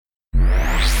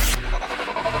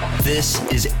This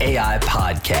is AI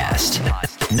Podcast.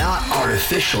 Not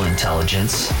artificial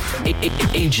intelligence,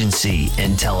 agency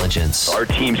intelligence. Our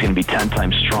team's going to be 10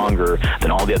 times stronger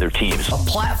than all the other teams. A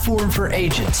platform for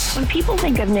agents. When people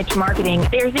think of niche marketing,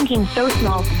 they're thinking so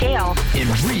small scale. In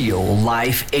real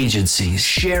life agencies,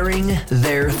 sharing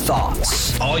their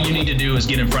thoughts. All you need to do is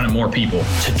get in front of more people.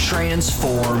 To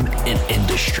transform an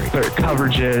industry. Better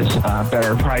coverages,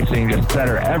 better pricing, just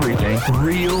better everything.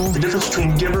 Real the difference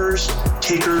between givers,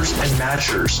 takers, and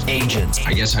matchers. Agents.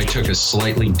 I guess I took a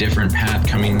slightly different path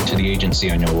coming to the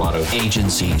agency I know a lot of.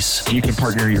 Agencies. You can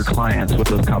partner your clients with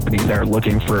those companies that are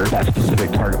looking for that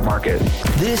specific target market.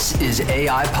 This is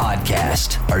AI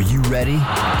Podcast. Are you ready?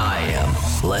 I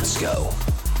am. Let's go.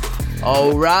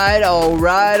 All right.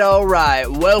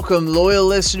 Welcome, loyal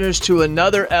listeners, to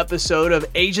another episode of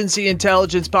Agency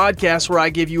Intelligence Podcast, where I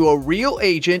give you a real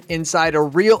agent inside a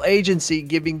real agency,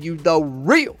 giving you the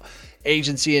real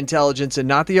agency intelligence and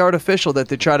not the artificial that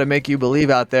they try to make you believe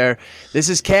out there. This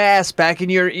is Cass back in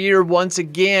your ear once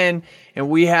again, and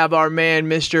we have our man,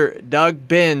 Mr. Doug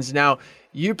Benz. Now,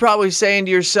 you're probably saying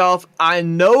to yourself, I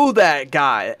know that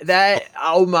guy.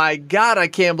 Oh my God, I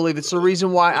can't believe it's the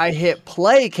reason why I hit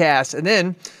play, Cass. And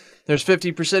then there's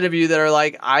 50% of you that are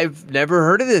like, I've never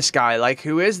heard of this guy. Like,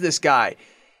 who is this guy?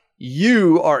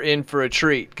 You are in for a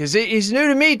treat because he's new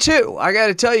to me too. I got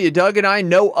to tell you, Doug and I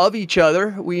know of each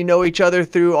other. We know each other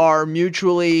through our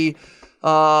mutual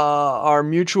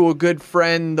good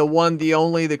friend, the one, the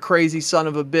only, the crazy son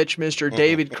of a bitch, Mr.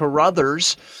 David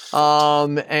Carruthers.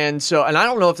 And I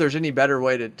don't know if there's any better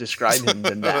way to describe him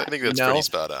than that. I think that's pretty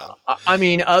spot on. I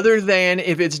mean, other than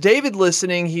if it's David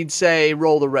listening, he'd say,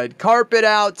 roll the red carpet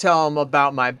out, tell him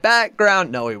about my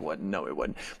background. No, he wouldn't.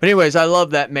 But anyways, I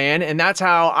love that man. And that's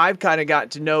how I've kind of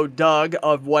got to know Doug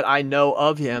of what I know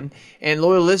of him. And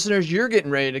loyal listeners, you're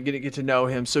getting ready to get to know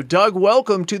him. So Doug,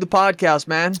 welcome to the podcast,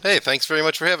 man. Hey, thanks very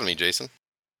much for having me, Jason.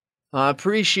 I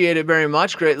appreciate it very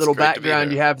much. Great little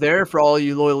background you have there. For all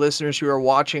you loyal listeners who are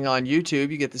watching on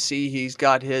YouTube, you get to see he's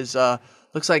got his,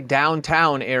 looks like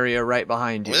downtown area right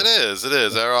behind you. It is.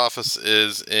 Our office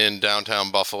is in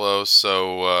downtown Buffalo,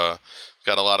 so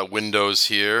got a lot of windows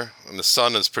here. And the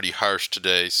sun is pretty harsh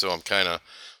today, so I'm kind of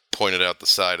pointed out the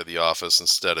side of the office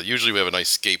instead of, usually we have a nice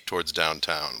scape towards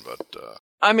downtown, but...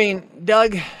 I mean,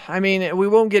 Doug, we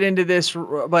won't get into this,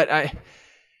 but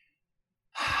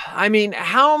I mean,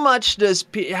 how much does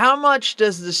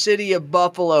the city of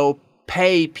Buffalo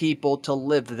pay people to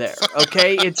live there?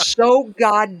 Okay, it's so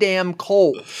goddamn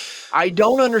cold. I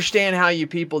don't understand how you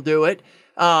people do it.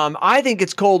 I think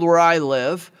it's cold where I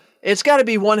live. It's got to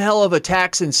be one hell of a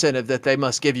tax incentive that they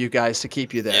must give you guys to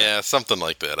keep you there. Yeah, something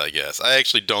like that, I guess. I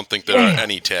actually don't think there are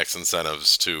any tax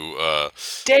incentives to live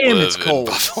it's cold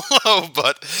in Buffalo,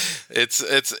 but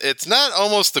it's not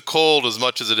almost the cold as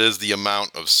much as it is the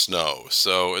amount of snow.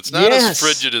 So it's not as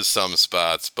frigid as some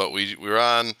spots, but we're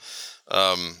on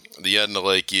the end of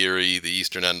Lake Erie, the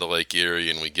eastern end of Lake Erie,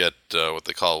 and we get what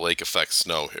they call lake effect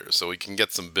snow here. So we can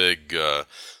get some big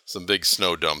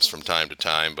snow dumps from time to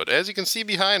time. But as you can see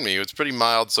behind me, it's pretty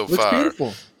mild so far.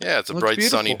 Beautiful. Yeah, it's a bright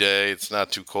sunny day. It's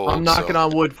not too cold. I'm knocking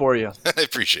on wood for you. I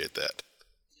appreciate that.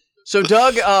 So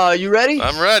Doug, you ready?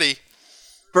 I'm ready.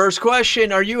 First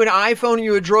question, are you an iPhone or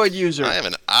you a Droid user? I am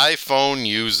an iPhone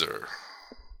user.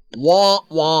 Wah,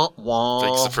 wah, wah.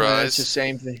 Big surprise. It's the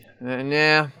same thing.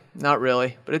 Nah, not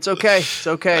really, but it's okay. It's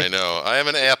okay. I know. I am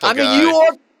an Apple guy. I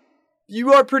mean,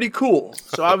 you are pretty cool.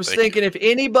 So I was thinking if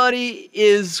anybody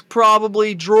is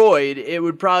probably Droid, it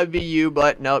would probably be you,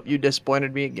 but nope, you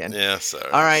disappointed me again. Yeah, sorry.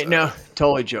 All right, no,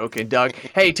 totally joking, Doug.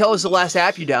 Hey, tell us the last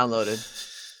app you downloaded.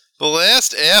 The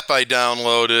last app I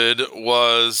downloaded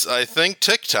was, I think,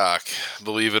 TikTok,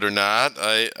 believe it or not.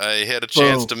 I had a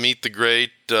chance to meet the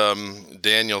great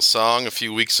Daniel Song a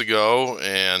few weeks ago,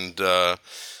 and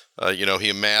he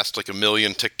amassed like 1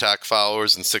 million TikTok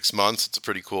followers in 6 months. It's a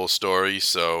pretty cool story.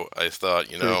 So I thought,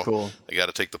 cool. I got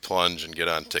to take the plunge and get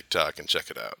on TikTok and check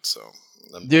it out. So,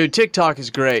 dude, TikTok is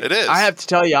great. It is. I have to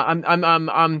tell you,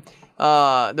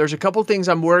 there's a couple things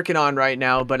I'm working on right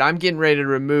now, but I'm getting ready to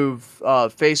remove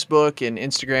Facebook and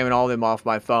Instagram and all of them off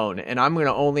my phone, and I'm going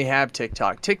to only have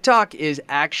TikTok. TikTok is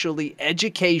actually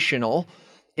educational.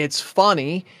 It's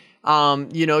funny.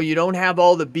 You don't have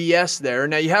all the BS there.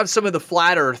 Now you have some of the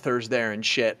flat earthers there and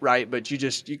shit, right? But you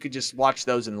could just watch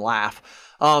those and laugh.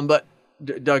 But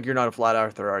Doug, you're not a flat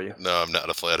earther, are you? No, I'm not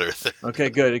a flat earther.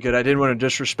 Okay, good. I didn't want to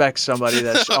disrespect somebody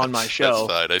that's on my show.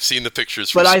 That's fine. I've seen the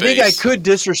pictures from space. But I think I could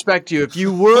disrespect you. If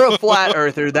you were a flat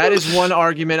earther, that is one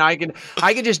argument. I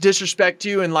could just disrespect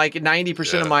you, and like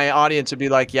 90% of my audience would be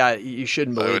like, yeah, you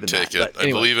shouldn't believe in that. I would take it.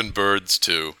 Anyway. I believe in birds,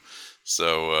 too.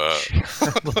 So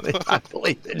I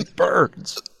believe in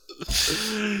birds.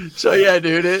 So yeah,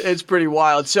 dude, it's pretty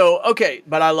wild. So, okay,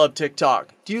 but I love TikTok.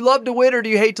 Do you love to win or do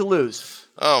you hate to lose?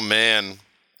 Oh, man.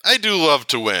 I do love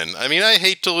to win. I mean, I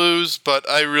hate to lose, but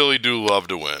I really do love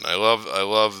to win. I love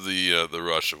the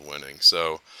rush of winning.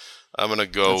 So I'm going to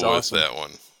go with awesome. that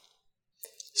one.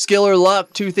 Skill or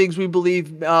luck, two things we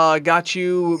believe got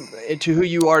you into who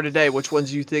you are today. Which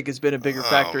ones do you think has been a bigger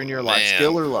factor in your life,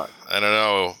 skill or luck? I don't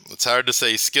know. It's hard to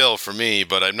say skill for me,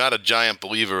 but I'm not a giant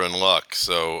believer in luck.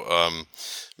 So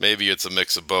maybe it's a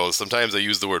mix of both. Sometimes I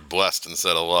use the word blessed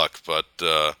instead of luck, but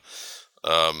I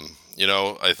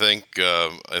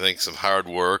think some hard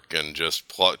work and just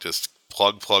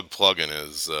plugging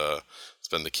is it's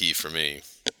been the key for me.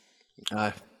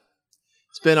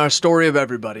 It's been our story of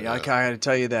everybody. Yeah. I got to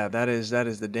tell you that. That is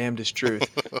the damnedest truth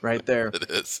right there. It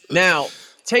is. Now,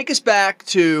 take us back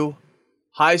to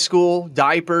high school,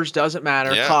 diapers, doesn't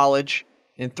matter, college.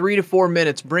 In 3 to 4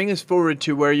 minutes, bring us forward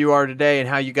to where you are today and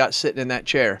how you got sitting in that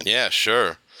chair. Yeah,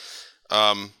 sure.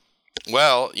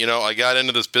 Well, I got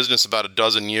into this business about a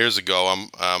dozen years ago.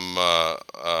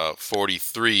 I'm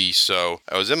 43, so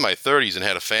I was in my 30s and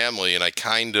had a family, and I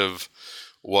kind of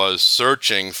was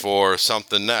searching for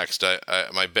something next.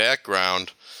 My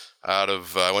background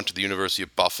I went to the University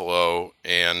of Buffalo,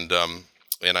 and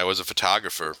I was a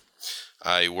photographer.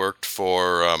 I worked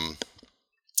for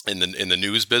in the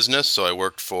news business, so I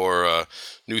worked for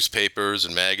newspapers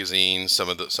and magazines, some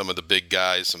of the big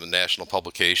guys, some of the national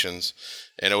publications,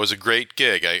 and it was a great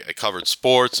gig. I covered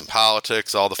sports and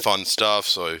politics, all the fun stuff.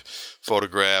 So I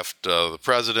photographed the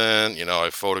president, I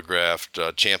photographed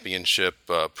championship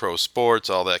pro sports,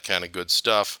 all that kind of good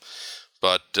stuff.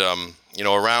 But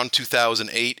around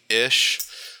 2008-ish,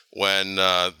 when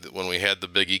we had the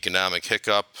big economic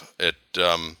hiccup, it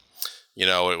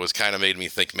was kind of made me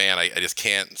think, man, I just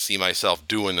can't see myself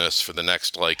doing this for the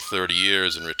next 30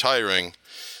 years and retiring.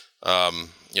 A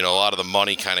lot of the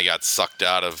money kind of got sucked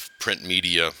out of print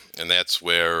media, and that's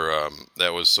where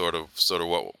that was sort of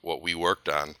what we worked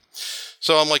on.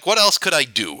 So I'm like, what else could I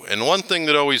do? And one thing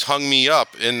that always hung me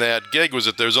up in that gig was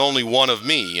that there's only one of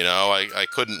me. I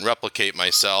couldn't replicate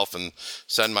myself and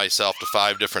send myself to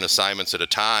 5 different assignments at a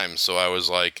time. So I was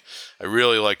like, I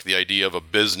really liked the idea of a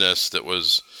business that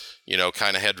was,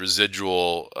 kind of had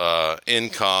residual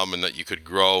income and that you could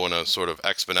grow in a sort of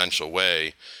exponential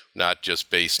way, not just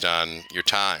based on your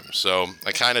time. So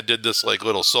I kind of did this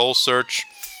little soul search,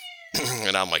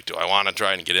 and I'm like, do I want to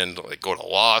try and get into go to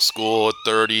law school at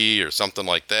 30 or something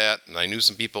like that? And I knew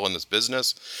some people in this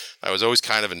business. I was always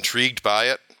kind of intrigued by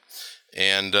it.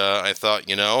 And I thought,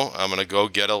 I'm going to go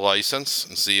get a license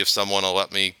and see if someone will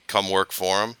let me come work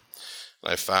for them.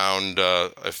 I found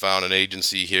an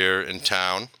agency here in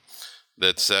town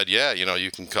that said, yeah,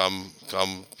 you can come,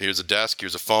 here's a desk,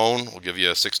 here's a phone, we'll give you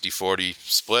a 60-40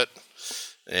 split,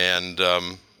 and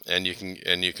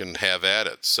you can have at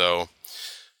it. So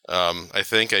I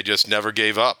think I just never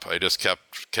gave up. I just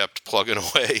kept plugging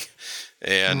away,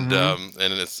 and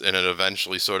it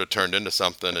eventually sort of turned into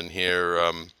something. And here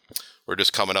we're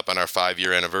just coming up on our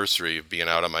 5-year anniversary of being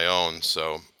out on my own.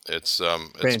 So it's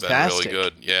been really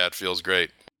good. Yeah, it feels great.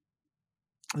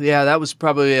 Yeah, that was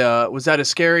probably was that a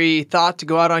scary thought to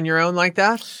go out on your own like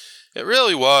that? It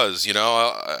really was, and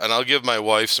I'll give my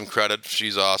wife some credit.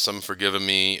 She's awesome for giving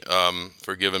me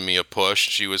a push.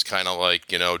 She was kind of like,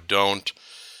 don't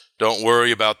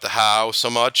worry about the how so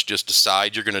much. Just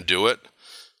decide you're going to do it,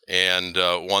 and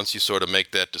once you sort of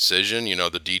make that decision,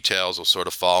 the details will sort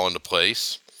of fall into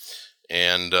place.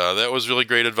 And that was really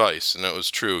great advice, and it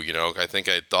was true. I think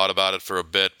I thought about it for a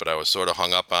bit, but I was sort of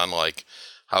hung up on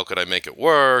how could I make it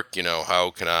work? How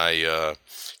can I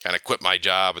kind of quit my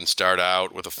job and start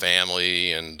out with a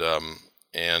family? And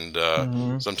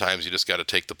sometimes you just got to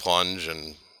take the plunge,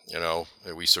 and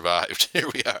we survived. Here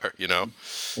we are.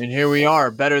 And here we are,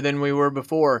 better than we were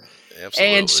before.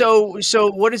 Absolutely. And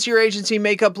so what does your agency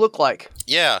makeup look like?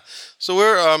 Yeah, so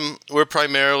we're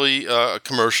primarily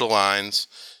commercial lines.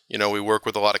 We work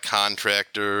with a lot of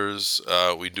contractors.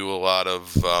 We do a lot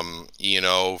of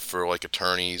E&O for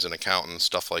attorneys and accountants,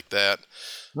 stuff like that.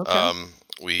 Okay.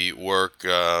 We work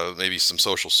maybe some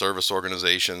social service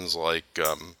organizations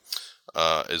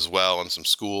as well, and some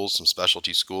schools, some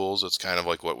specialty schools. It's kind of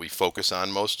what we focus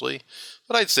on mostly.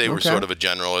 But I'd say we're sort of a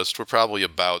generalist. We're probably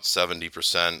about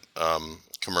 70%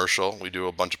 commercial. We do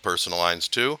a bunch of personal lines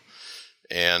too.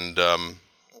 And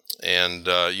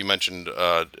you mentioned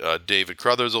David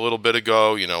Crothers a little bit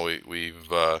ago.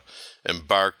 We've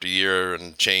embarked a year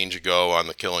and change ago on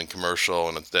the Killing commercial,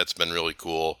 and that's been really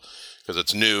cool because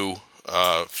it's new,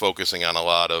 focusing on a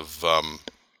lot of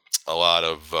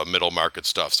middle market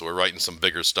stuff. So we're writing some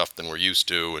bigger stuff than we're used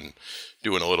to, and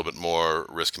doing a little bit more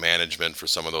risk management for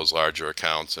some of those larger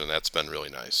accounts, and that's been really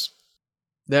nice.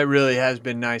 That really has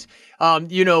been nice.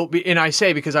 And I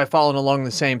say because I've fallen along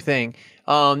the same thing.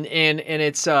 And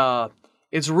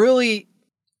it's really,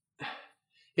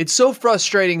 it's so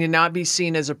frustrating to not be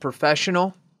seen as a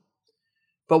professional.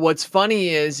 But what's funny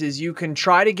is you can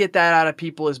try to get that out of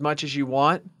people as much as you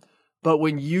want. But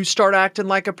when you start acting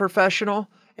like a professional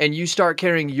and you start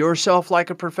carrying yourself like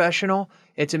a professional,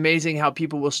 it's amazing how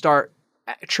people will start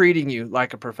treating you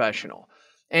like a professional.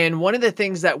 And one of the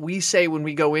things that we say when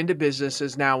we go into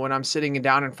businesses now, when I'm sitting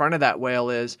down in front of that whale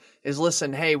is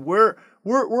listen, hey, we're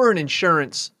an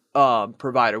insurance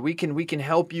provider. We can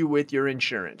help you with your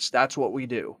insurance. That's what we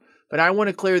do. But I want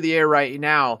to clear the air right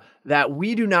now that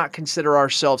we do not consider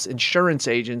ourselves insurance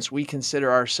agents. We consider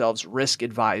ourselves risk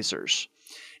advisors.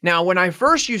 Now, when I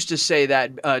first used to say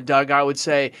that, Doug, I would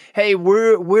say, hey,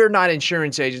 we're not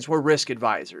insurance agents, we're risk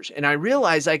advisors. And I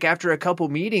realized like after a couple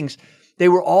meetings, they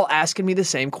were all asking me the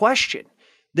same question.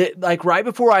 That like right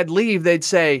before I'd leave, they'd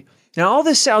say, now all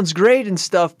this sounds great and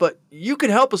stuff, but you can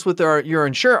help us with our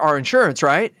insurance,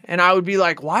 right? And I would be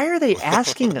like, why are they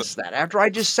asking us that after I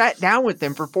just sat down with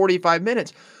them for 45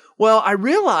 minutes? Well, I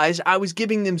realized I was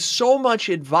giving them so much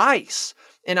advice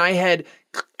and I had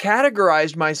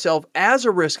categorized myself as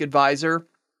a risk advisor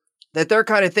that they're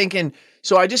kind of thinking,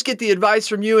 so I just get the advice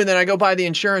from you and then I go buy the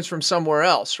insurance from somewhere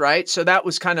else, right? So that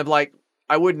was kind of like,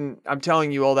 I'm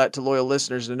telling you all that to loyal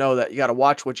listeners to know that you got to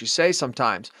watch what you say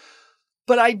sometimes.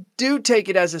 But I do take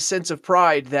it as a sense of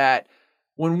pride that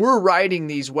when we're riding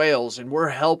these whales and we're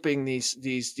helping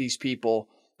these people,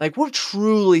 like we're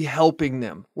truly helping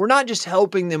them. We're not just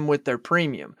helping them with their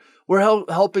premium. We're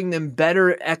helping them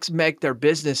better make their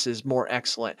businesses more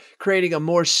excellent, creating a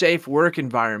more safe work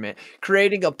environment,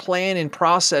 creating a plan and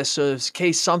process so in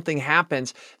case something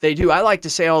happens, they do. I like to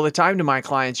say all the time to my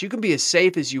clients, you can be as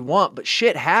safe as you want, but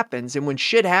shit happens. And when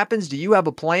shit happens, do you have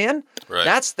a plan? Right.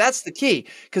 That's the key.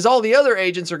 Because all the other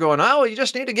agents are going, oh, you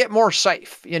just need to get more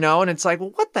safe, And it's like,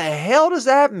 well, what the hell does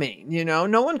that mean?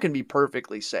 No one can be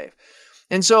perfectly safe.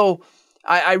 And so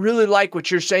I really like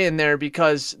what you're saying there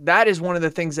because that is one of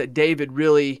the things that David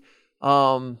really,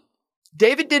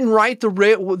 David didn't write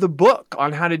the book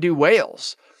on how to do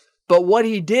whales, but what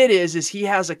he did is he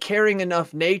has a caring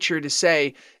enough nature to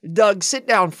say, Doug, sit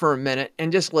down for a minute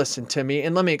and just listen to me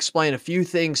and let me explain a few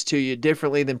things to you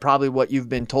differently than probably what you've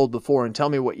been told before and tell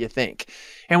me what you think.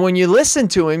 And when you listen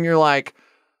to him, you're like,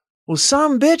 well,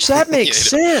 some bitch, that makes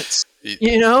sense.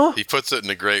 He puts it in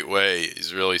a great way.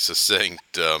 He's really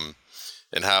succinct.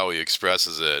 And how he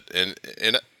expresses it.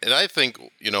 And I think,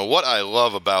 what I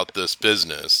love about this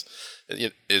business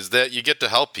is that you get to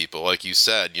help people, like you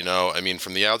said,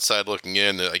 from the outside looking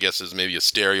in, I guess there's maybe a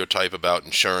stereotype about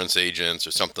insurance agents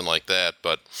or something like that.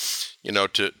 But,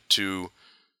 to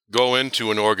go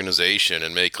into an organization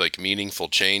and make like meaningful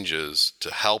changes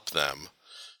to help them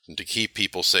and to keep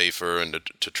people safer and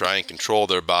to try and control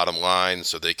their bottom line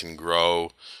so they can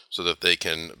grow, so that they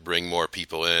can bring more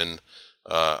people in,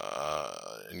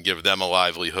 and give them a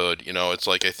livelihood. It's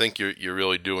like, I think you're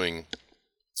really doing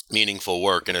meaningful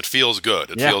work and it feels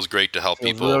good. It feels great to help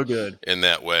people in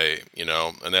that way,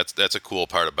 and that's a cool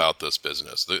part about this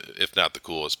business, if not the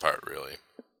coolest part, really.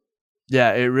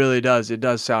 Yeah, it really does. It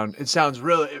feels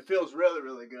really,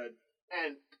 really good.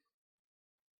 And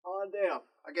oh, damn,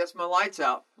 I guess my light's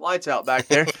out back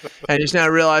there. I just now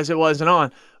realized it wasn't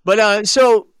on. But,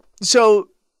 so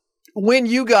when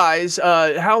you guys,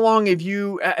 how long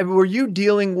were you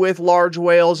dealing with large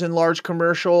whales and large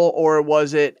commercial, or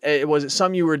was it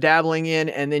some you were dabbling in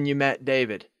and then you met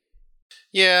David?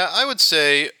 Yeah, I would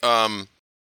say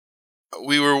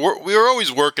we were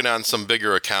always working on some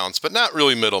bigger accounts, but not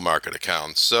really middle market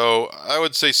accounts. So I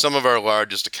would say some of our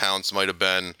largest accounts might have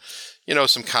been,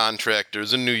 some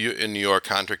contractors in New York.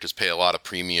 Contractors pay a lot of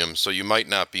premium, so you might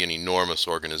not be an enormous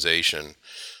organization.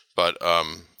 But,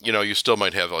 you still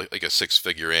might have like a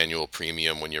 6-figure annual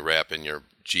premium when you wrap in your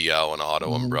GL and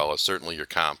auto umbrella, certainly your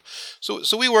comp. So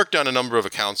we worked on a number of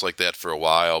accounts like that for a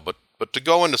while, but to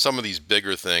go into some of these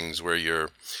bigger things where you're,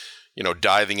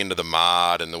 diving into the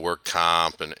mod and the work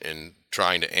comp and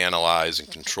trying to analyze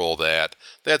and control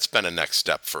that's been a next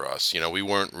step for us. We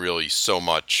weren't really so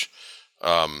much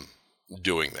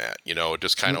doing that. It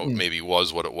just kind of maybe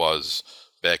was what it was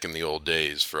back in the old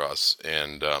days for us.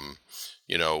 And,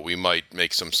 we might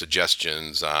make some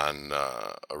suggestions on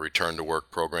a return to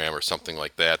work program or something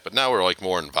like that. But now we're like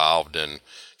more involved in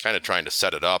kind of trying to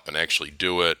set it up and actually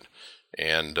do it.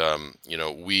 And,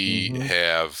 we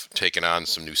have taken on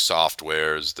some new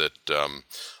softwares that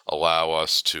allow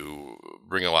us to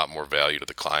bring a lot more value to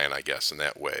the client, I guess, in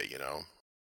that way,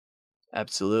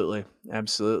 Absolutely.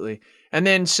 And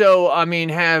then, so, I mean,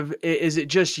 is it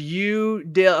just you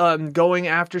going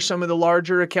after some of the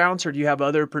larger accounts, or do you have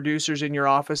other producers in your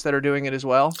office that are doing it as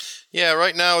well? Yeah,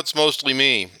 right now it's mostly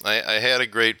me. I had a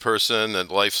great person that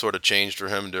life sort of changed for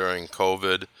him during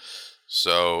COVID.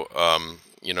 So,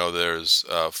 there's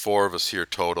 4 of us here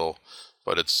total,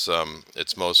 but it's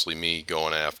mostly me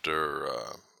going after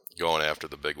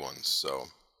the big ones. So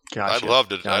Gotcha.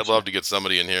 I'd love to get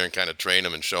somebody in here and kind of train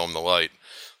them and show them the light.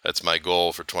 That's my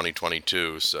goal for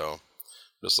 2022. So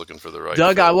just looking for the right.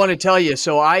 Doug, fit. I want to tell you,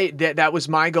 so that was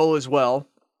my goal as well.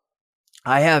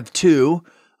 I have 2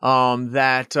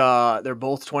 that they're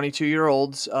both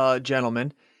 22-year-olds,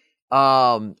 gentlemen.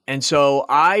 And so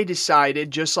I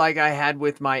decided, just like I had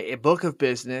with my book of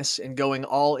business and going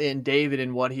all in David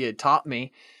and what he had taught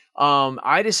me,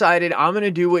 I decided I'm going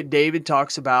to do what David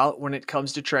talks about when it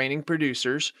comes to training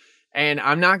producers. And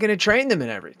I'm not going to train them in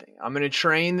everything. I'm going to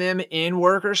train them in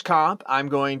workers' comp.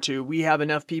 We have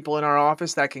enough people in our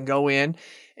office that can go in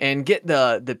and get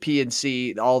the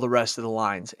P&C, all the rest of the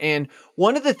lines. And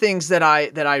one of the things that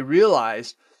I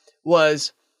realized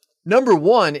was, number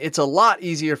one, it's a lot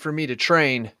easier for me to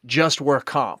train just work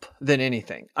comp than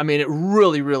anything. I mean, it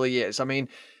really, really is. I mean,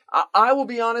 I will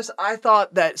be honest, I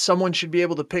thought that someone should be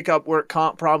able to pick up work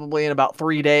comp probably in about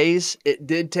 3 days. It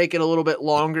did take it a little bit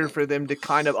longer for them to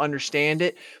kind of understand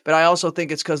it, but I also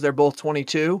think it's because they're both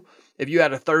 22. If you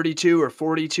had a 32 or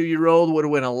 42-year-old, would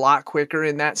have went a lot quicker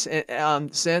in that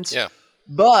sense. Yeah.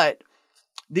 But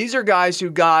these are guys who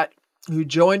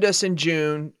joined us in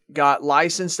June, got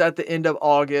licensed at the end of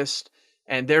August,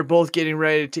 and they're both getting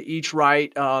ready to each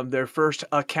write their first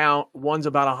account. One's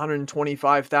about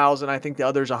 $125,000. I think the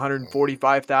other's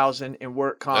 $145,000 in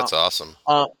work comp. That's awesome.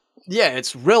 Yeah,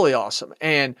 it's really awesome.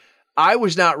 And I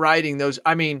was not writing those.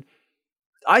 I mean,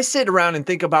 I sit around and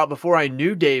think about, before I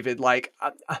knew David, like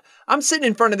I'm sitting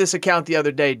in front of this account the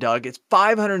other day, Doug. It's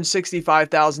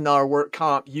 $565,000 work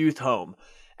comp youth home.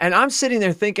 And I'm sitting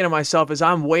there thinking to myself, as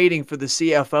I'm waiting for the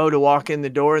CFO to walk in the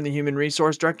door and the human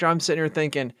resource director, I'm sitting here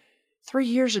thinking, 3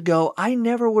 years ago, I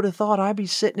never would have thought I'd be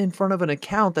sitting in front of an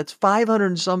account that's $500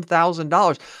 and some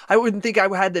 $1,000. I wouldn't think I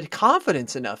had the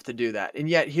confidence enough to do that. And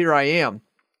yet here I am.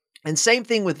 And same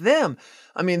thing with them.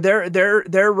 I mean,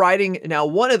 they're writing now.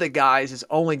 One of the guys is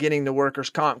only getting the workers'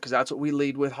 comp because that's what we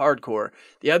lead with hardcore.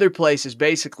 The other place has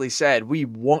basically said, we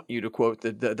want you to quote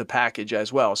the package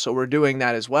as well. So we're doing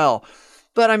that as well.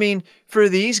 But I mean, for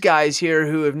these guys here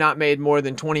who have not made more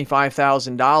than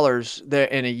 $25,000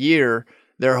 in a year,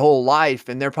 their whole life,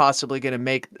 and they're possibly going to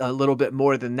make a little bit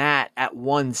more than that at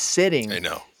one sitting. I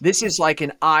know. This is like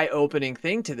an eye-opening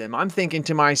thing to them. I'm thinking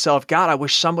to myself, God, I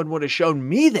wish someone would have shown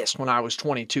me this when I was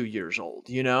 22 years old,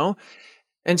 you know?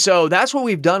 And so that's what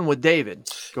we've done with David.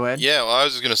 Go ahead. Yeah, well, I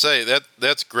was just going to say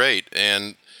that's great.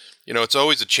 And, it's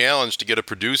always a challenge to get a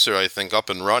producer, I think, up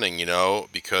and running,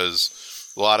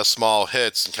 because a lot of small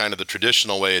hits and kind of the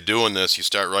traditional way of doing this, you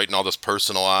start writing all this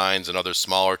personal lines and other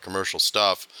smaller commercial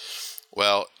stuff.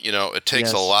 Well, it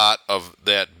takes a lot of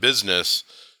that business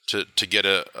to get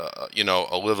a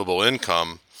livable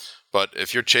income. But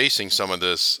if you're chasing some of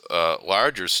this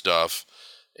larger stuff,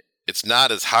 it's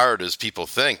not as hard as people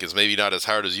think. It's maybe not as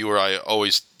hard as you or I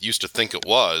always used to think it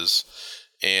was.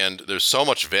 And there's so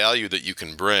much value that you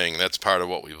can bring. That's part of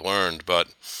what we've learned. But,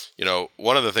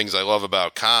 one of the things I love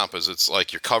about comp is it's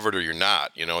like you're covered or you're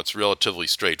not. It's relatively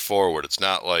straightforward. It's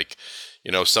not like,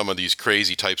 some of these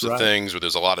crazy types of things where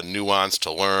there's a lot of nuance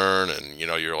to learn and,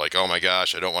 you're like, oh my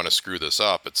gosh, I don't want to screw this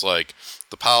up. It's like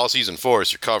the policy's in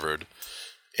force, you're covered.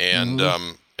 And,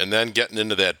 and then getting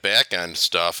into that back end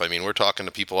stuff. I mean, we're talking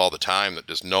to people all the time that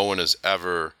just no one has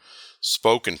ever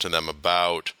spoken to them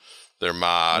about their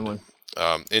mod.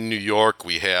 In New York,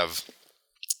 we have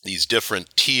these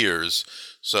different tiers.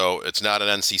 So it's not an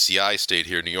NCCI state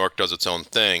here. New York does its own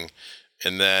thing.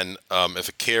 And then if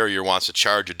a carrier wants to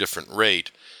charge a different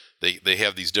rate, they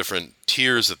have these different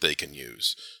tiers that they can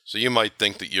use. So you might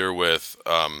think that you're with,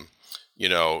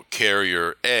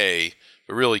 carrier A,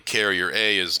 but really carrier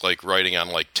A is like writing on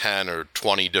like 10 or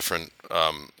 20 different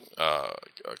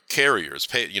carriers,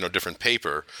 different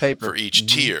paper for each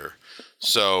tier.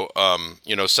 So,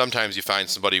 sometimes you find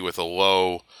somebody with a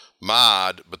low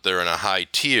mod, but they're in a high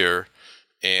tier.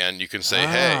 And you can say,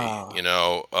 hey,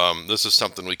 this is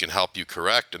something we can help you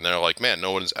correct. And they're like, man, no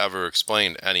one's ever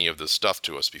explained any of this stuff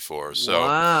to us before. So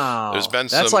there's been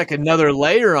that's like another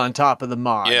layer on top of the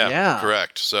mod. Yeah.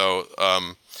 Correct. So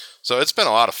so it's been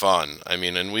a lot of fun. I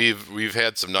mean, and we've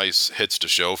had some nice hits to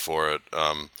show for it.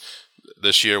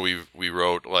 This year we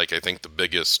wrote, like, I think the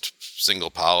biggest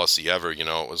single policy ever. It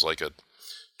was like a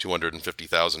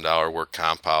 $250,000 work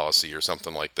comp policy or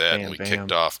something like that. And we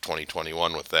kicked off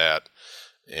 2021 with that.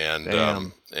 And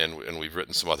and we've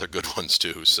written some other good ones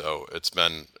too. So it's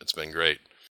been great.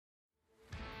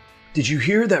 Did you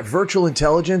hear that virtual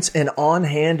intelligence and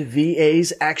on-hand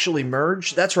VAs actually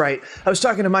merged? That's right. I was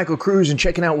talking to Michael Cruz and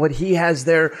checking out what he has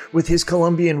there with his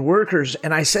Colombian workers.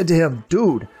 And I said to him,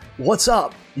 dude, what's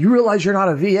up? You realize you're not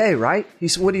a VA, right? He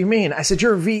said, what do you mean? I said,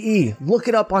 you're a VE. Look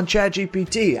it up on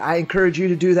ChatGPT. I encourage you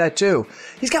to do that too.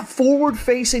 He's got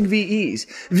forward-facing VEs.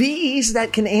 VEs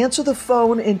that can answer the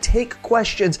phone and take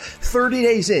questions 30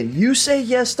 days in. You say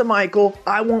yes to Michael,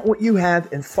 I want what you have.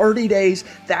 In 30 days,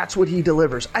 that's what he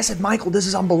delivers. I said, Michael, this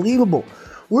is unbelievable.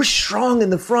 We're strong in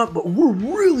the front, but we're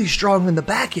really strong in the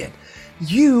back end.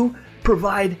 You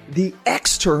provide the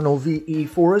external VE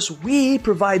for us. We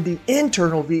provide the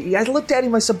internal VE. I looked at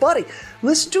him, I said, buddy,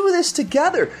 let's do this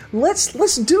together. Let's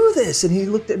do this. And he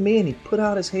looked at me and he put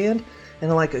out his hand,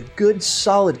 and like a good,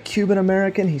 solid Cuban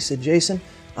American, he said, Jason,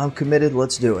 I'm committed.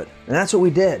 Let's do it. And that's what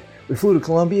we did. We flew to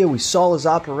Colombia. We saw his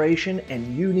operation,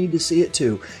 and you need to see it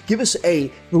too. Give us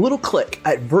a little click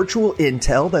at Virtual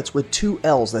Intel. That's with 2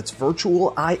 L's. That's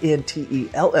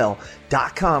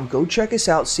virtualintell.com. Go check us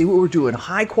out. See what we're doing.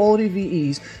 High quality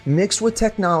VEs mixed with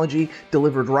technology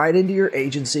delivered right into your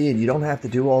agency, and you don't have to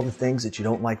do all the things that you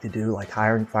don't like to do, like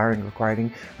hiring, firing,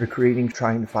 recruiting,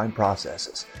 trying to find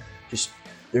processes. Just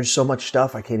there's so much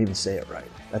stuff I can't even say it right.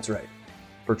 That's right.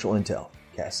 Virtual Intel,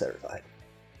 CAS certified.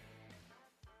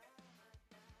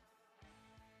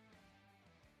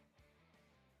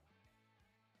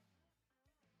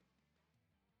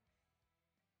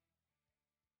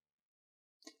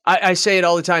 I say it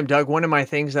all the time, Doug. One of my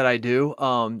things that I do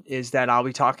is that I'll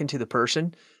be talking to the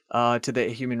person, to the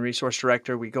human resource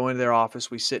director. We go into their office,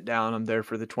 we sit down. I'm there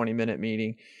for the 20-minute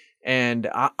meeting. And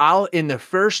I'll, in the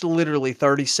first literally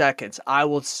 30 seconds, I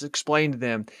will explain to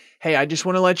them, hey, I just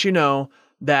want to let you know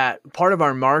that part of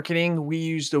our marketing, we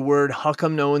use the word, how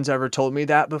come no one's ever told me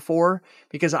that before?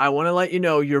 Because I want to let you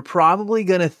know, you're probably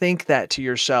going to think that to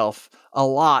yourself a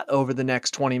lot over the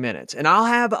next 20 minutes. And I'll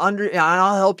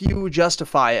help you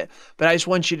justify it. But I just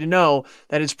want you to know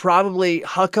that it's probably,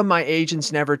 how come my agents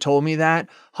never told me that?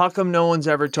 How come no one's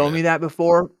ever told me that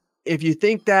before? If you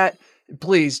think that,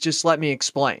 please just let me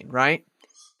explain, right?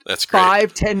 That's great.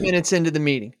 5-10 minutes into the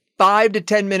meeting. 5 to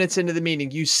 10 minutes into the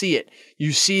meeting, you see it.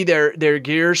 You see their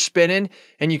gears spinning,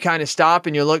 and you kind of stop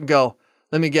and you look and go,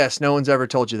 let me guess, no one's ever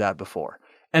told you that before.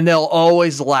 And they'll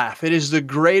always laugh. It is the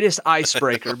greatest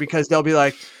icebreaker because they'll be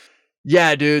like,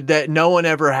 yeah, dude, that no one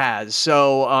ever has.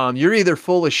 So you're either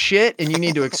full of shit and you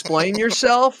need to explain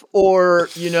yourself, or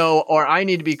I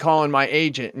need to be calling my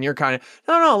agent. And you're kind of,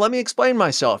 no, let me explain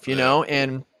myself, you know,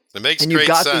 and it makes great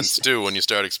sense too when you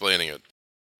start explaining it.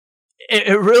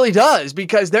 It really does,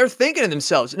 because they're thinking of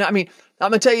themselves. Now, I mean, I'm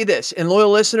going to tell you this, and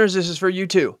loyal listeners, this is for you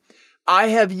too. I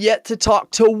have yet to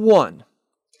talk to one.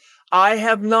 I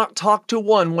have not talked to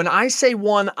one. When I say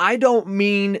one, I don't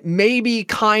mean maybe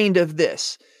kind of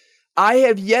this. I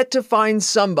have yet to find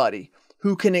somebody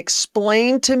who can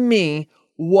explain to me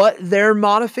what their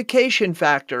modification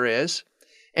factor is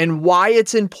and why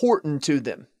it's important to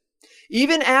them.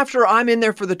 Even after I'm in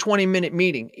there for the 20-minute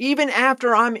meeting, even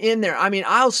after I'm in there, I mean,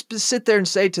 I'll sit there and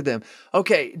say to them,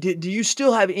 okay, do you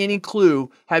still have any clue?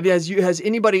 Has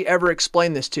anybody ever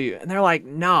explained this to you? And they're like,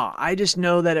 no, I just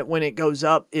know that when it goes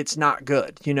up, it's not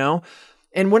good, you know?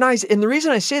 And the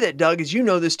reason I say that, Doug, is you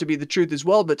know this to be the truth as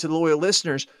well, but to the loyal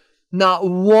listeners, not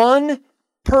one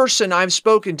person I've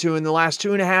spoken to in the last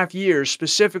 2.5 years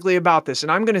specifically about this,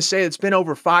 and I'm going to say it's been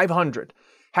over 500,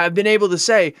 have been able to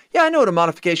say, yeah, I know what a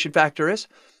modification factor is,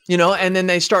 you know, and then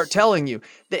they start telling you.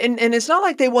 And it's not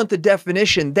like they want the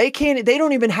definition. They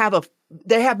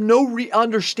have no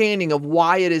understanding of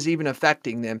why it is even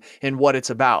affecting them and what it's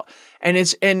about.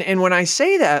 And when I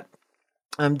say that,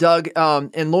 Doug,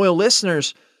 and loyal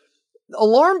listeners,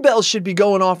 alarm bells should be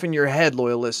going off in your head,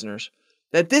 loyal listeners,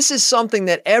 that this is something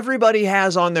that everybody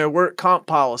has on their work comp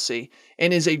policy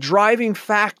and is a driving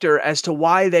factor as to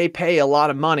why they pay a lot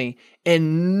of money,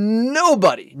 and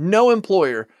no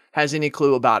employer has any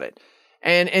clue about it.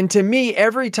 And to me,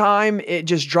 every time it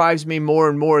just drives me more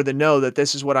and more to know that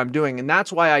this is what I'm doing. And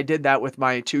that's why I did that with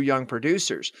my 2 young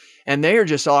producers. And they are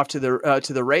just off to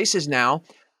the races now.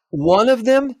 One of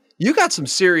them, You got some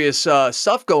serious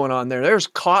stuff going on there. There's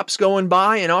cops going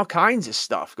by and all kinds of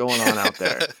stuff going on out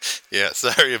there. Yeah,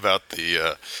 sorry about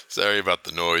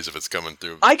the noise if it's coming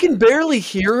through. I can barely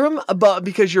hear them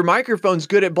because your microphone's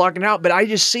good at blocking out, but I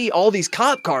just see all these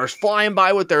cop cars flying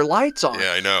by with their lights on.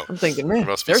 Yeah, I know. I'm thinking, man,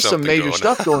 there's some major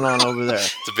stuff going on over there.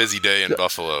 It's a busy day in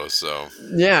Buffalo, so.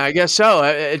 Yeah, I guess so.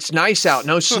 It's nice out,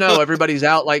 no snow. Everybody's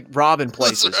out like robbing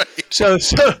places. Right.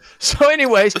 So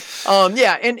anyways,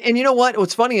 yeah, and you know what?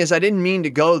 What's funny is I didn't mean to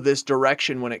go this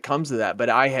direction when it comes to that, but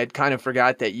I had kind of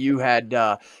forgot that you had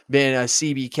been a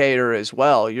CBKer as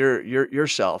well,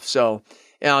 yourself. So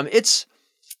it's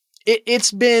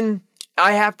been,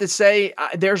 I have to say,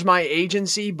 there's my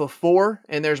agency before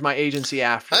and there's my agency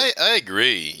after. I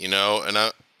agree,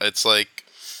 and it's like,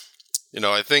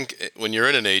 I think when you're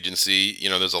in an agency,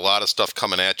 there's a lot of stuff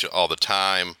coming at you all the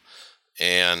time.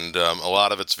 And a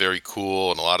lot of it's very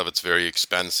cool and a lot of it's very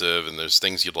expensive. And there's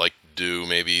things you'd like to do.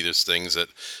 Maybe there's things that,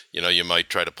 you might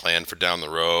try to plan for down the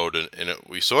road. And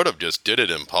we sort of just did it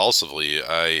impulsively.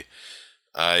 I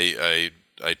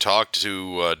talked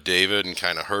to David and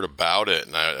kind of heard about it.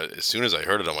 And as soon as I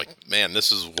heard it, I'm like, man,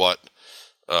 this is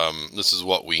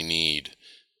what we need.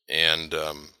 And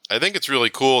I think it's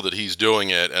really cool that he's doing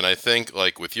it. And I think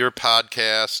like with your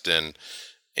podcast and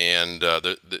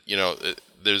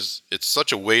it's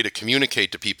such a way to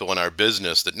communicate to people in our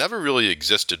business that never really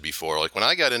existed before. Like when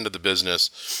I got into the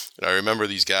business, I remember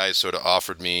these guys sort of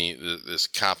offered me this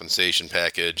compensation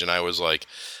package, and I was like,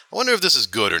 I wonder if this is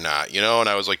good or not, and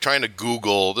I was like trying to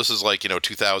Google, this is like,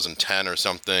 2010 or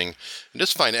something, and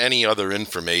just find any other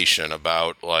information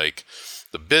about like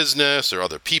the business or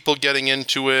other people getting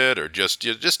into it or just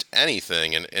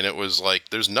anything. And it was like,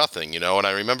 there's nothing, and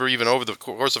I remember even over the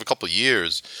course of a couple of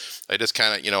years, I just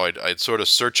kind of, I'd sort of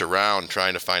search around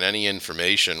trying to find any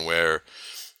information where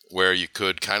you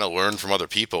could kind of learn from other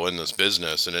people in this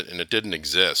business, and it didn't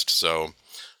exist. So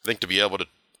I think to be able to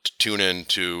tune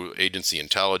into Agency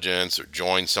Intelligence or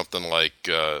join something like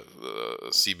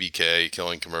CBK,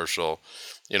 Killing Commercial,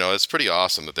 it's pretty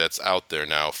awesome that that's out there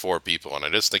now for people. And I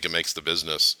just think it makes the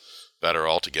business better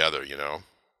altogether,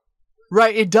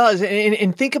 Right, it does,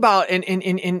 and think about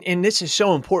and this is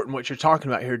so important what you're talking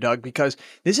about here, Doug, because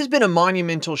this has been a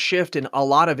monumental shift in a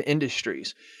lot of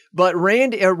industries. But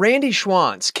Randy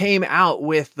Schwantz came out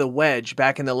with the Wedge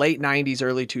back in the late 90s,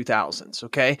 early 2000s,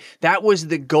 okay? That was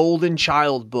the golden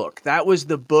child book. That was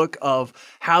the book of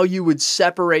how you would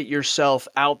separate yourself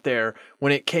out there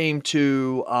when it came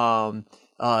to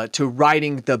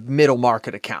writing the middle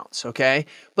market accounts, okay?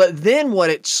 But then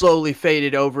what it slowly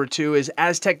faded over to is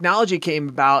as technology came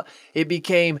about, it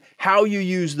became how you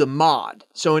use the mod.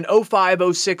 So in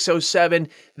 05, 06, 07,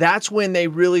 that's when they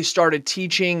really started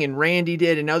teaching, and Randy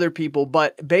did and other people,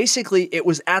 but basically it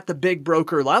was at the big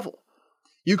broker level.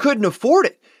 You couldn't afford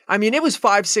it. I mean, it was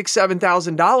 $5,000, $6,000,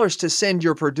 $7,000 to send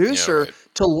your producer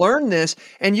to learn this.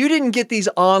 And you didn't get these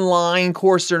online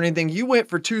courses or anything. You went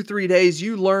for 2-3 days,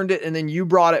 you learned it, and then you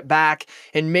brought it back.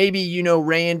 And maybe,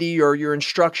 Randy or your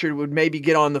instructor would maybe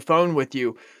get on the phone with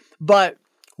you. But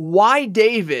why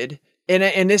David,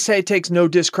 and this takes no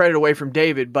discredit away from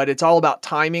David, but it's all about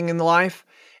timing in life.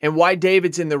 And why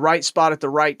David's in the right spot at the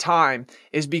right time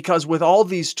is because with all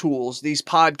these tools, these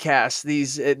podcasts, the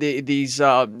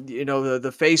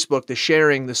Facebook, the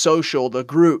sharing, the social, the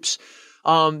groups,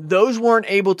 those weren't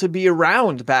able to be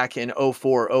around back in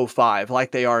 04, 05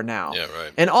 like they are now. Yeah,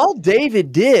 right. And all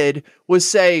David did was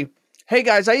say, hey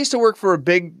guys, I used to work for a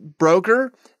big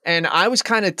broker and I was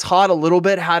kind of taught a little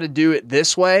bit how to do it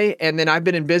this way. And then I've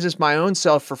been in business my own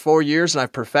self for 4 years and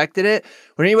I've perfected it.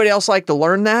 Would anybody else like to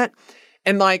learn that?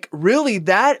 And like, really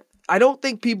that, I don't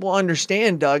think people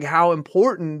understand, Doug, how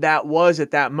important that was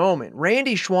at that moment.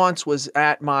 Randy Schwantz was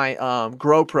at my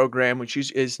Grow program, which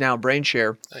is now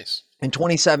BrainShare. Nice. In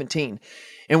 2017.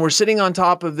 And we're sitting on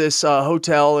top of this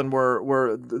hotel, and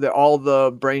all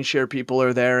the BrainShare people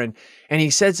are there. And he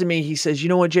said to me, he says, you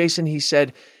know what, Jason? He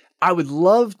said, I would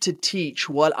love to teach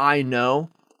what I know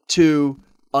to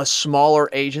a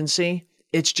smaller agency.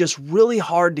 It's just really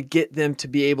hard to get them to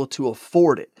be able to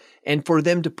afford it and for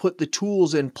them to put the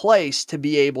tools in place to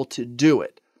be able to do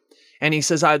it. And he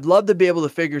says, I'd love to be able to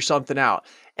figure something out.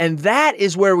 And that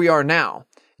is where we are now.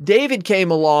 David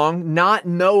came along not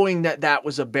knowing that that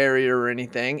was a barrier or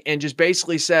anything and just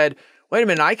basically said, wait a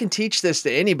minute, I can teach this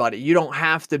to anybody. You don't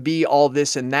have to be all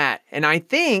this and that. And I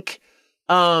think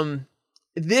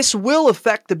this will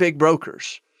affect the big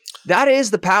brokers. That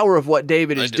is the power of what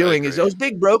David is doing, is those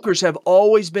big brokers have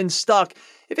always been stuck.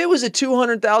 If it was a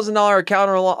 $200,000 account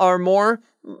or more,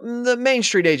 the Main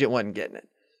Street agent wasn't getting it.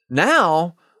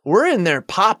 Now, we're in there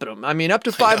popping them. I mean, up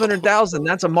to 500,000,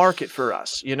 that's a market for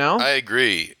us, you know? I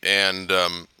agree. And,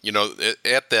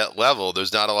 at that level,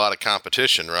 there's not a lot of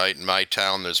competition, right? In my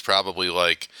town, there's probably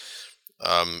like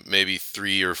maybe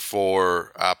 3 or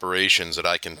 4 operations that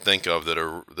I can think of that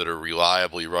are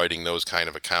reliably writing those kind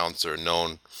of accounts or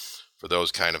known for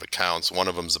those kind of accounts. One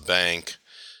of them's a bank,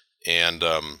 and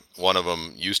one of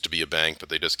them used to be a bank, but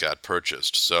they just got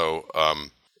purchased. So,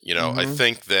 I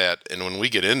think that, and when we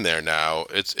get in there now,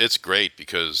 it's great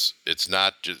because it's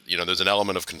not just, there's an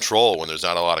element of control when there's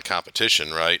not a lot of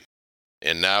competition, right?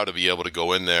 And now to be able to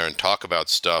go in there and talk about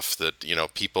stuff that,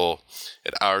 people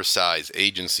at our size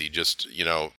agency just,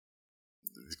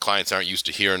 clients aren't used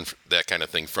to hearing that kind of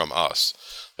thing from us.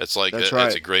 It's like, That's right.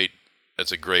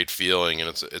 it's a great feeling, and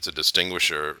it's a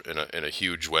distinguisher in a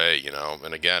huge way,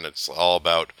 and again, it's all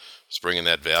about just bringing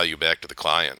that value back to the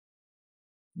client.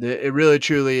 It really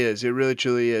truly is. It really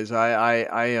truly is. I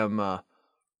am,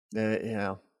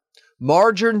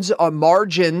 margins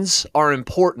are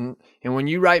important. And when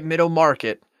you write middle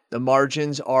market, the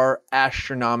margins are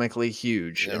astronomically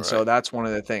huge. Yeah, and right. So that's one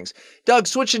of the things. Doug,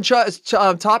 switching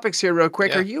topics here real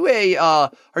quick. Yeah.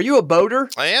 Are you a boater?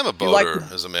 I am a boater,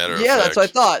 as a matter of fact. Yeah, that's what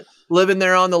I thought. Living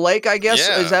there on the lake, I guess.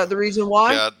 Yeah. Is that the reason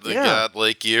why? Got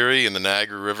Lake Erie and the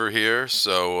Niagara River here.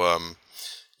 So,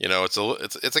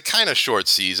 it's a kind of short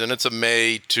season. It's a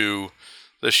May to,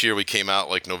 this year we came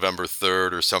out like November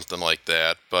 3rd or something like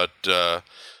that. But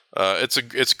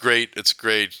it's great. It's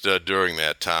great during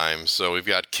that time. So we've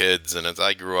got kids, and as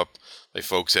I grew up, my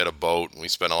folks had a boat, and we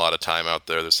spent a lot of time out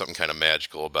there. There's something kind of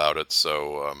magical about it.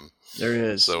 So there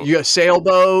is. So you got a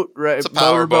sailboat, right? it's a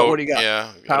power boat. What do you got?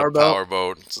 Yeah, Power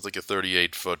boat. It's like a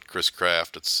 38-foot Chris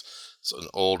Craft. It's an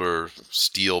older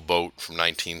steel boat from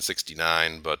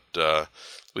 1969, but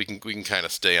we can kind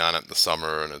of stay on it in the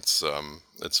summer, and it's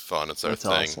fun. It's our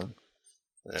thing. Awesome.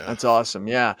 Yeah. That's awesome.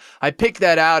 Yeah. I picked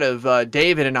that out of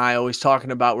David and I always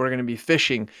talking about we're going to be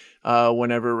fishing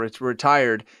whenever we're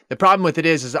retired. The problem with it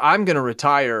is I'm going to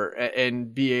retire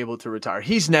and be able to retire.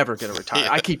 He's never going to retire.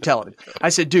 I keep telling him. I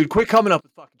said, dude, quit coming up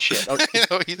with fucking shit. Okay.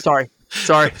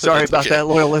 Sorry about that,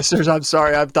 loyal listeners. I'm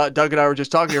sorry. I thought Doug and I were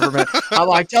just talking here for a minute.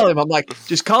 I tell him, I'm like,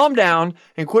 just calm down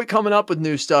and quit coming up with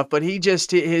new stuff. But he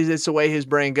just, it's the way his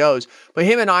brain goes. But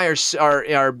him and I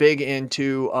are big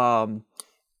into,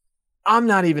 I'm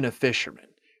not even a fisherman,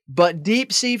 but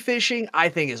deep sea fishing, I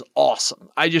think is awesome.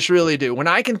 I just really do. When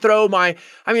I can if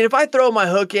I throw my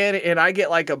hook in and I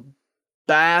get like a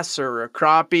bass or a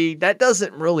crappie, that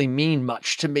doesn't really mean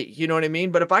much to me. You know what I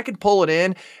mean? But if I can pull it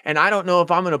in and I don't know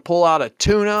if I'm going to pull out a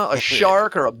tuna, a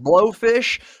shark, or a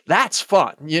blowfish, that's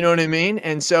fun. You know what I mean?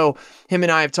 And so him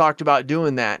and I have talked about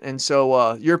doing that. And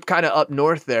so you're kind of up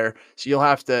north there. So you'll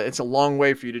have to, it's a long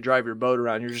way for you to drive your boat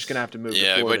around. You're just going to have to move.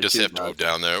 Yeah, we might just have to move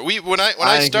down there. When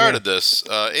I started this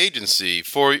agency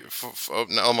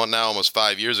almost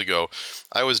 5 years ago,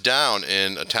 I was down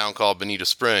in a town called Bonita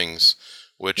Springs,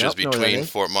 which is between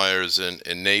Fort Myers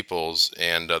and Naples.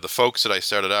 And the folks that I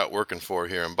started out working for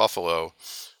here in Buffalo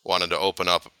wanted to open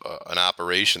up an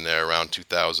operation there around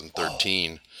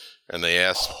 2013. And they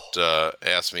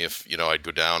asked me if, I'd go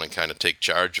down and kind of take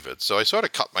charge of it. So I sort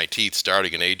of cut my teeth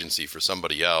starting an agency for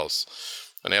somebody else.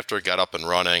 And after it got up and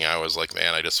running, I was like,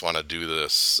 man, I just want to do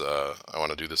this. I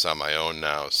want to do this on my own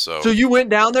now. So you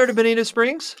went down there to Bonita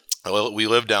Springs? Well, we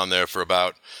lived down there for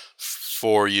about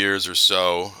 4 years or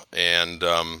so, and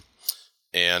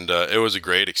it was a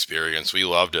great experience. We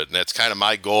loved it, and that's kind of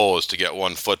my goal, is to get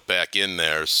one foot back in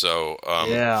there. So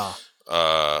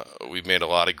we've made a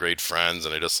lot of great friends,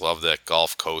 and I just love that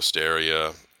Gulf Coast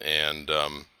area. And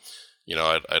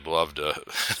I'd love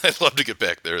to get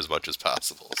back there as much as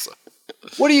possible. So,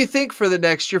 what do you think for the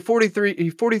next? You're 43.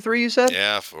 43, you said?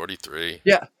 Yeah, 43.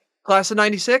 Yeah. Class of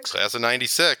 96? Class of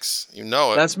 96. You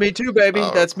know it. That's me too, baby. Oh,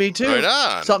 that's me too. Right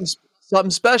on.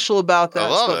 Something special about that. I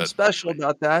love something it. special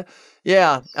about that.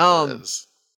 Yeah. It is.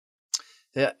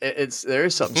 Yeah, there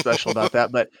is something special about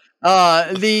that. But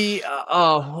what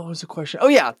was the question? Oh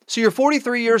yeah. So you're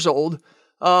 43 years old.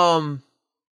 Where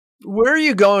are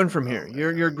you going from here?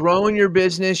 You're growing your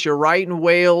business. You're writing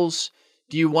whales.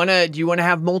 Do you want to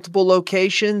have multiple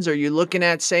locations? Are you looking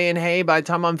at saying, hey, by the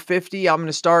time I'm 50, I'm going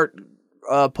to start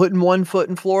putting one foot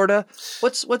in Florida?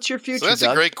 What's your future? So that's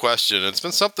Doug? a great question. It's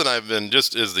been something I've been,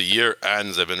 just as the year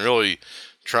ends, I've been really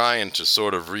trying to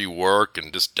sort of rework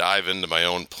and just dive into my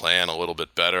own plan a little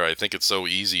bit better. I think it's so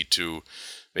easy to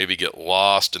maybe get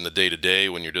lost in the day-to-day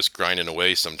when you're just grinding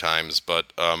away sometimes.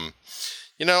 But I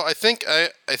think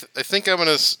I'm going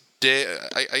to stay.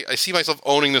 I see myself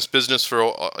owning this business for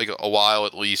a while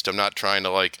at least. I'm not trying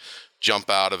to jump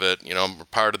out of it. I'm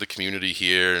part of the community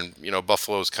here, and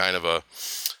Buffalo is kind of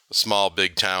small,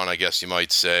 big town, I guess you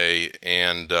might say.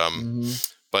 And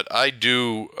but I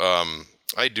do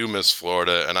miss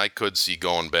Florida, and I could see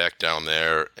going back down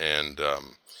there and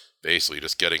basically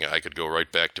just I could go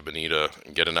right back to Bonita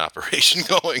and get an operation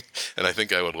going, and I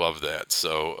think I would love that.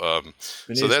 So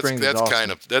that's awesome.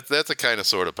 That's a kind of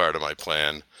sort of part of my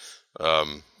plan.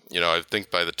 I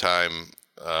think by the time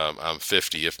I'm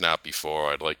 50, if not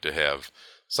before, I'd like to have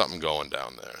something going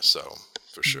down there. So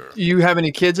for sure. You have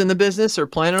any kids in the business or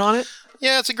planning on it?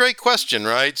 Yeah, it's a great question,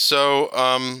 right? So,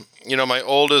 my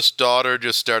oldest daughter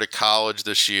just started college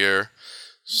this year.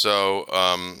 So,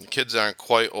 kids aren't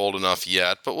quite old enough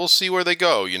yet, but we'll see where they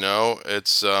go,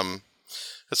 It's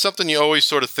something you always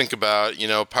sort of think about.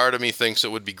 Part of me thinks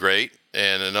it would be great,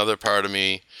 and another part of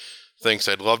me thinks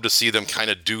I'd love to see them kind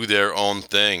of do their own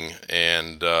thing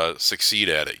and succeed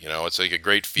at it. It's like a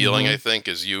great feeling, I think,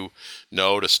 as to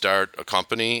start a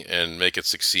company and make it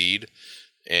succeed.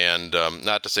 And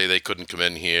not to say they couldn't come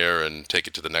in here and take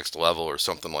it to the next level or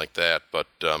something like that, but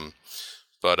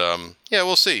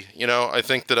we'll see. I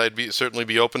think that I'd certainly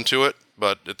be open to it,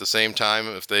 but at the same time,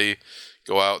 if they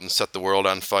go out and set the world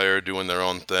on fire doing their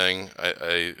own thing,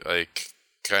 I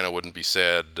kind of wouldn't be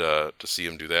sad to see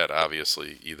them do that,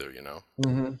 obviously, either.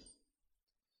 Mm-hmm.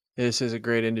 This is a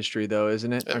great industry, though,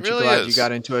 isn't it? Aren't really you glad is. You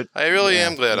got into it? I really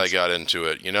am glad I got into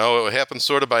it. It happened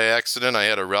sort of by accident. I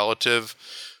had a relative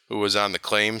who was on the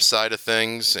claims side of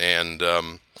things, and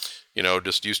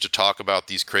just used to talk about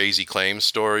these crazy claims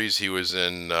stories. He was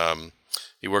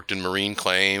he worked in marine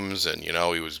claims, and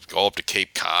he was go up to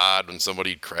Cape Cod when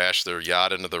somebody crashed their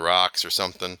yacht into the rocks or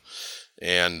something,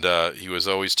 and he was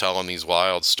always telling these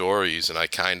wild stories, and I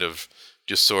kind of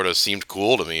just sort of seemed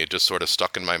cool to me. It just sort of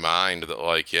stuck in my mind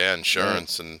that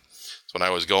insurance, and so when I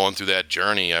was going through that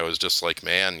journey, I was just like,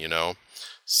 man,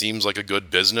 seems like a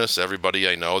good business. Everybody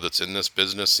I know that's in this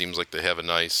business seems like they have a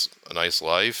nice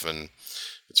life, and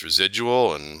it's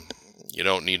residual, and you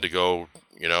don't need to go,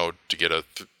 to get a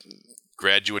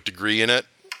graduate degree in it.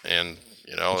 And,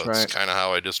 that's kind of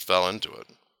how I just fell into it.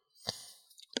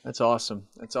 That's awesome.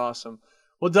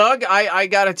 Well, Doug, I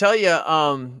got to tell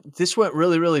you, this went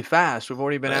really, really fast. We've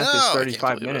already been at this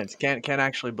 35 minutes. Can't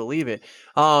actually believe it.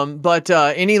 But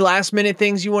any last minute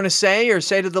things you want to say or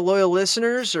say to the loyal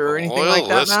listeners or anything like that,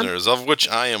 Loyal listeners, of which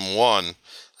I am one.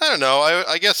 I don't know.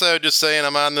 I guess I would just say, and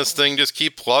I'm on this thing, just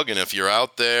keep plugging. If you're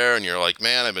out there and you're like,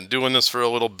 man, I've been doing this for a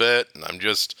little bit and I'm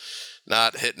just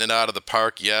not hitting it out of the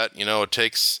park yet. It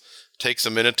takes a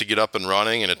minute to get up and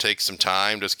running, and it takes some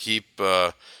time. Just keep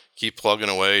plugging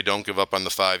away. Don't give up on the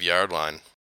 5-yard line.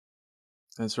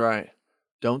 That's right.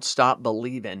 Don't stop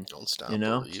believing. Don't stop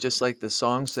believing. It's just like the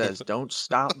song says, don't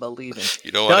stop believing.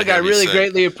 Doug, I really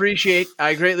greatly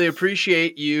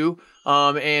appreciate you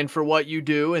and for what you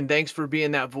do, and thanks for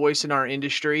being that voice in our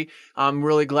industry. I'm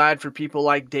really glad for people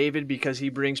like David because he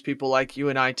brings people like you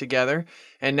and I together.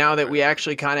 And now that we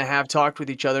actually kind of have talked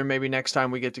with each other, maybe next time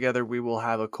we get together, we will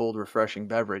have a cold, refreshing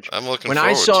beverage. I'm looking forward to it.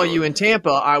 When I saw you in Tampa,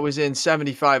 I was in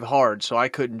 75 hard, so I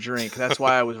couldn't drink. That's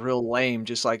why I was real lame,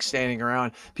 just like standing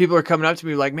around. People are coming up to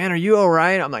me like, man, are you all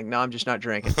right? I'm like, no, I'm just not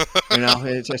drinking.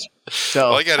 It's just,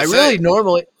 so well, I really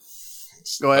normally...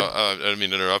 Go ahead. I didn't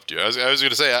mean to interrupt you. I was going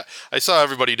to say, I saw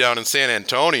everybody down in San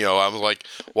Antonio. I was like,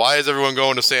 why is everyone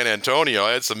going to San Antonio?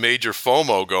 I had some major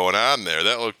FOMO going on there.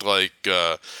 That looked like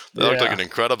looked like an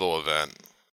incredible event.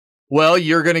 Well,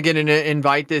 you're going to get an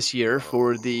invite this year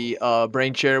for the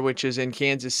Brain Share, which is in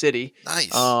Kansas City.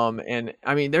 Nice. And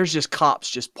I mean, there's just cops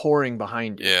just pouring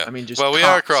behind you. Yeah. I mean, just we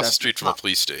are across the street from a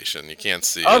police station. You can't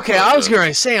see. Okay, I was going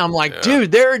to say, I'm like,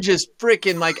 dude, they're just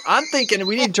freaking like. I'm thinking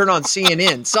we need to turn on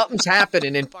CNN. Something's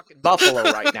happening in fucking Buffalo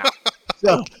right now.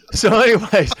 So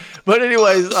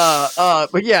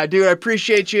but yeah, dude, I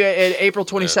appreciate you. At April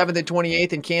 27th and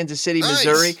 28th in Kansas City,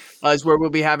 Missouri, is where we'll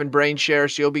be having Brain Share.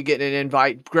 So you'll be getting an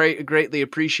invite. Greatly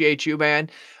appreciate you, man.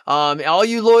 All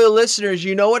you loyal listeners,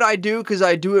 you know what I do because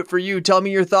I do it for you. Tell me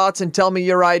your thoughts and tell me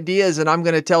your ideas, and I'm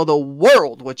going to tell the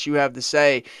world what you have to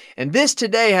say. And this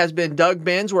today has been Doug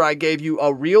Benz, where I gave you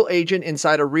a real agent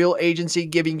inside a real agency,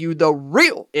 giving you the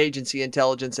real agency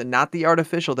intelligence and not the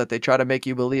artificial that they try to make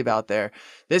you believe out there.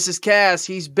 This is Cass.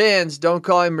 He's Benz. Don't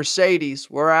call him Mercedes.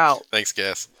 We're out. Thanks,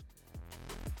 Cass.